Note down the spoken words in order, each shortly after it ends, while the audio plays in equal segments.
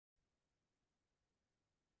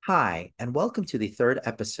Hi, and welcome to the third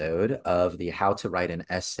episode of the How to Write an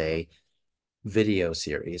Essay video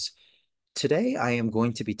series. Today, I am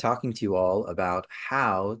going to be talking to you all about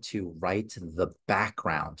how to write the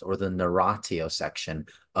background or the narratio section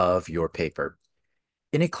of your paper.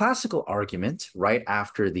 In a classical argument, right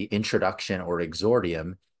after the introduction or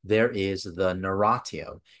exordium, there is the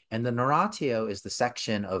narratio. And the narratio is the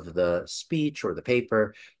section of the speech or the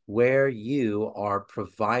paper where you are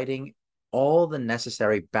providing all the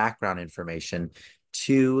necessary background information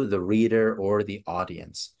to the reader or the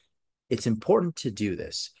audience. It's important to do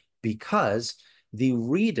this because the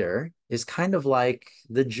reader is kind of like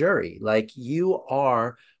the jury, like you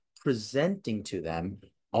are presenting to them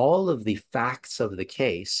all of the facts of the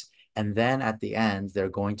case. And then at the end, they're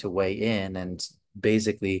going to weigh in and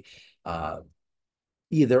basically uh,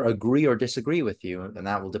 either agree or disagree with you. And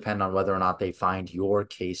that will depend on whether or not they find your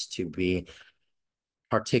case to be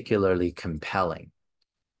particularly compelling.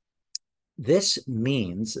 This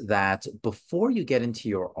means that before you get into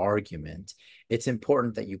your argument, it's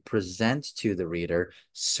important that you present to the reader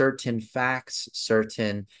certain facts,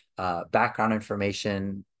 certain background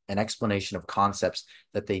information, an explanation of concepts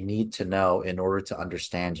that they need to know in order to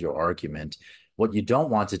understand your argument. What you don't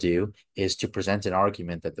want to do is to present an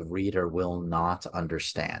argument that the reader will not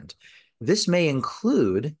understand. This may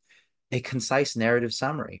include a concise narrative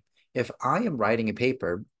summary. If I am writing a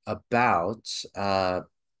paper about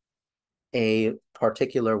a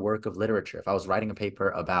particular work of literature, if I was writing a paper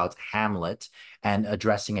about Hamlet and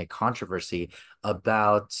addressing a controversy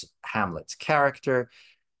about Hamlet's character,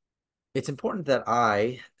 it's important that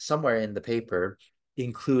I, somewhere in the paper,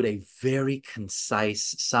 include a very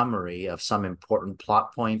concise summary of some important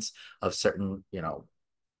plot points of certain,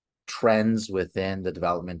 trends within the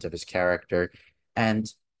development of his character. And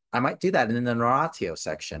I might do that in the narratio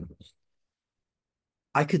section.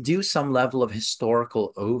 I could do some level of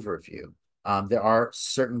historical overview. There are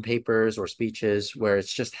certain papers or speeches where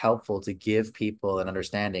it's just helpful to give people an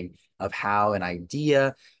understanding of how an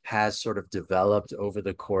idea has sort of developed over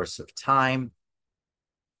the course of time.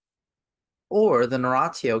 Or the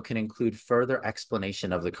narratio can include further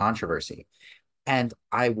explanation of the controversy. And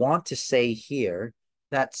I want to say here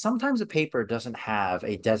that sometimes a paper doesn't have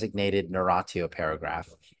a designated narratio paragraph.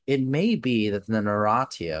 It may be that the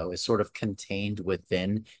narratio is sort of contained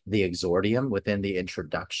within the exordium, within the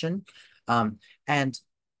introduction. And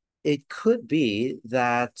it could be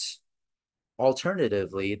that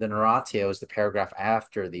alternatively, the narratio is the paragraph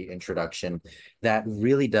after the introduction that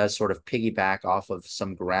really does sort of piggyback off of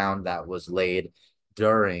some ground that was laid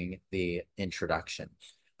during the introduction.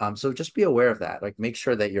 So just be aware of that. Like make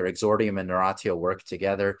sure that your exordium and narratio work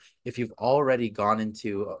together. If you've already gone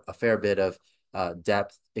into a fair bit of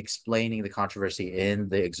depth explaining the controversy in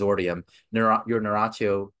the exordium, your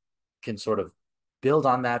narratio can sort of build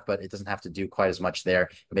on that, but it doesn't have to do quite as much there.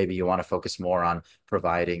 Maybe you want to focus more on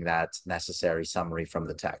providing that necessary summary from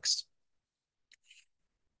the text.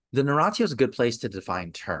 The narratio is a good place to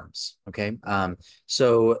define terms. Okay.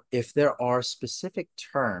 So if there are specific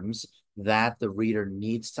terms that the reader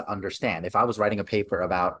needs to understand, if I was writing a paper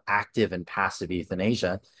about active and passive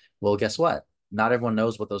euthanasia, well, guess what? Not everyone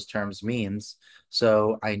knows what those terms means.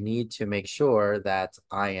 So I need to make sure that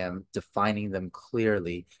I am defining them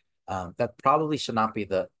clearly. That probably should not be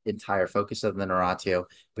the entire focus of the narratio,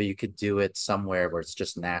 but you could do it somewhere where it's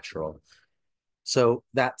just natural. So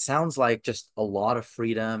that sounds like just a lot of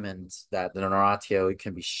freedom and that the narratio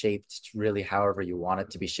can be shaped really however you want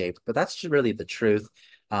it to be shaped. But that's really the truth.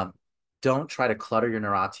 Um, don't try to clutter your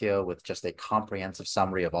narratio with just a comprehensive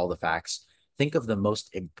summary of all the facts. Think of the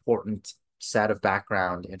most important set of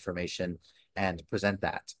background information and present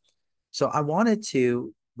that. So I wanted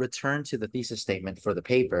to return to the thesis statement for the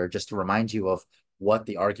paper just to remind you of what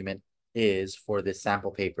the argument is for this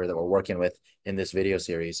sample paper that we're working with in this video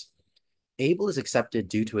series. Abel is accepted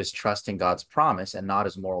due to his trust in God's promise and not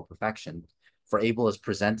his moral perfection. For Abel is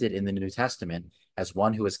presented in the New Testament as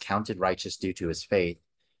one who is counted righteous due to his faith,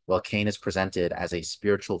 while Cain is presented as a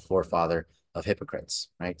spiritual forefather of hypocrites,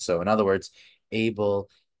 right? So in other words, Abel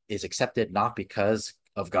is accepted not because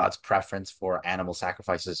of God's preference for animal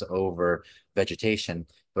sacrifices over vegetation,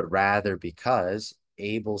 but rather because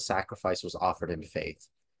Abel's sacrifice was offered in faith.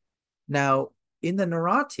 Now, in the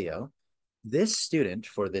narratio, this student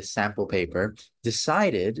for this sample paper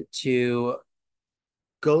decided to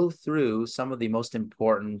go through some of the most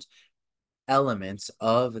important elements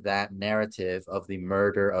of that narrative of the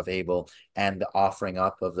murder of Abel and the offering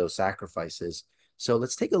up of those sacrifices. So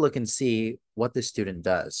let's take a look and see what this student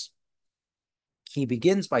does. He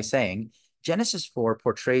begins by saying Genesis 4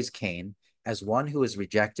 portrays Cain as one who is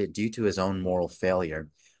rejected due to his own moral failure,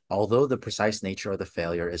 although the precise nature of the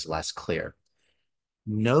failure is less clear.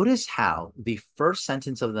 Notice how the first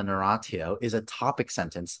sentence of the narratio is a topic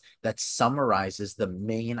sentence that summarizes the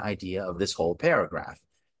main idea of this whole paragraph,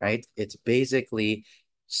 right? It's basically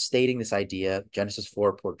stating this idea. Genesis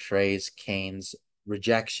 4 portrays Cain's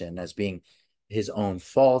rejection as being his own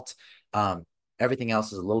fault. Everything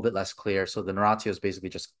else is a little bit less clear. So the narratio is basically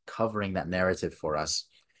just covering that narrative for us.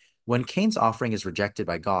 When Cain's offering is rejected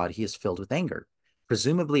by God, he is filled with anger,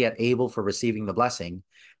 presumably at Abel for receiving the blessing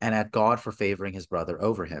and at God for favoring his brother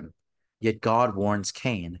over him. Yet God warns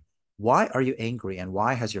Cain, "Why are you angry and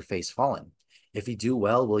why has your face fallen? If you do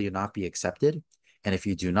well, will you not be accepted? And if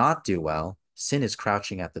you do not do well, sin is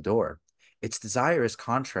crouching at the door. Its desire is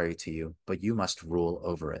contrary to you, but you must rule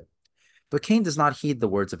over it." But Cain does not heed the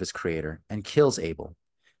words of his creator and kills Abel.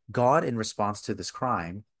 God, in response to this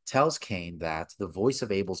crime, tells Cain that the voice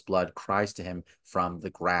of Abel's blood cries to him from the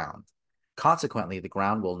ground. Consequently, the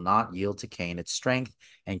ground will not yield to Cain its strength,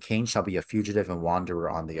 and Cain shall be a fugitive and wanderer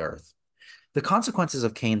on the earth. The consequences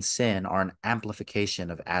of Cain's sin are an amplification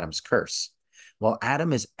of Adam's curse. While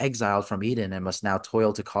Adam is exiled from Eden and must now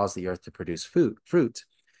toil to cause the earth to produce fruit,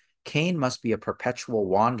 Cain must be a perpetual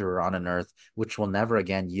wanderer on an earth which will never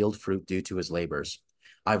again yield fruit due to his labors.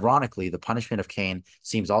 Ironically, the punishment of Cain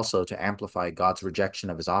seems also to amplify God's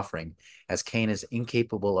rejection of his offering, as Cain is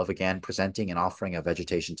incapable of again presenting an offering of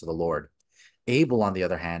vegetation to the Lord. Abel, on the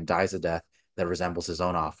other hand, dies a death that resembles his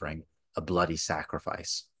own offering, a bloody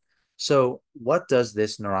sacrifice. So, what does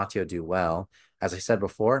this narratio do well? As I said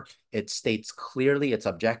before, it states clearly its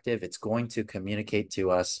objective. It's going to communicate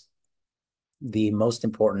to us the most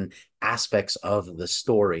important aspects of the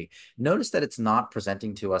story. Notice that it's not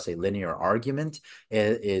presenting to us a linear argument.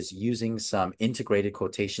 It is using some integrated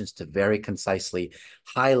quotations to very concisely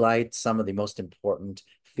highlight some of the most important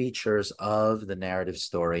features of the narrative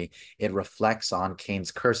story. It reflects on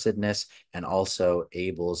Cain's cursedness and also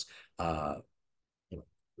Abel's uh,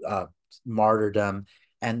 martyrdom.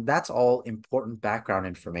 And that's all important background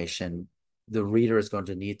information the reader is going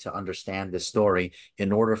to need to understand the story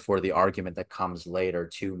in order for the argument that comes later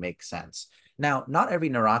to make sense. Now, not every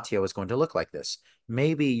narratio is going to look like this.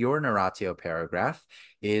 Maybe your narratio paragraph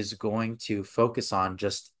is going to focus on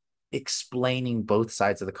just explaining both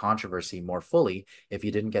sides of the controversy more fully if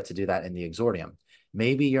you didn't get to do that in the exordium.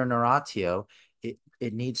 Maybe your narratio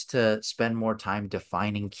it needs to spend more time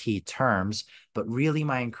defining key terms, but really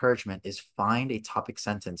my encouragement is find a topic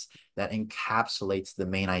sentence that encapsulates the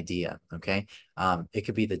main idea, okay? It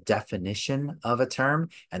could be the definition of a term,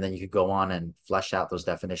 and then you could go on and flesh out those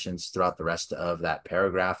definitions throughout the rest of that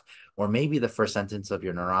paragraph, or maybe the first sentence of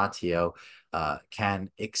your narratio can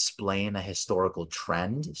explain a historical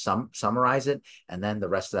trend, summarize it, and then the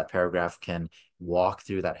rest of that paragraph can walk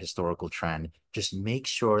through that historical trend. Just make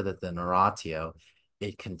sure that the narratio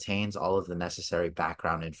it contains all of the necessary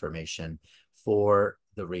background information for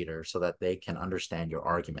the reader so that they can understand your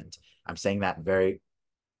argument. I'm saying that very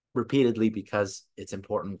repeatedly because it's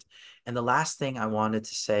important. And the last thing I wanted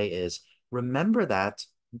to say is remember that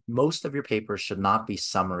most of your papers should not be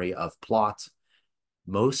summary of plot.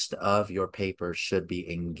 Most of your paper should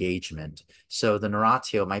be engagement. So the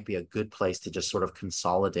narratio might be a good place to just sort of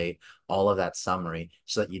consolidate all of that summary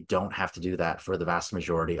so that you don't have to do that for the vast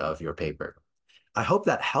majority of your paper. I hope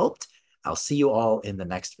that helped. I'll see you all in the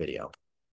next video.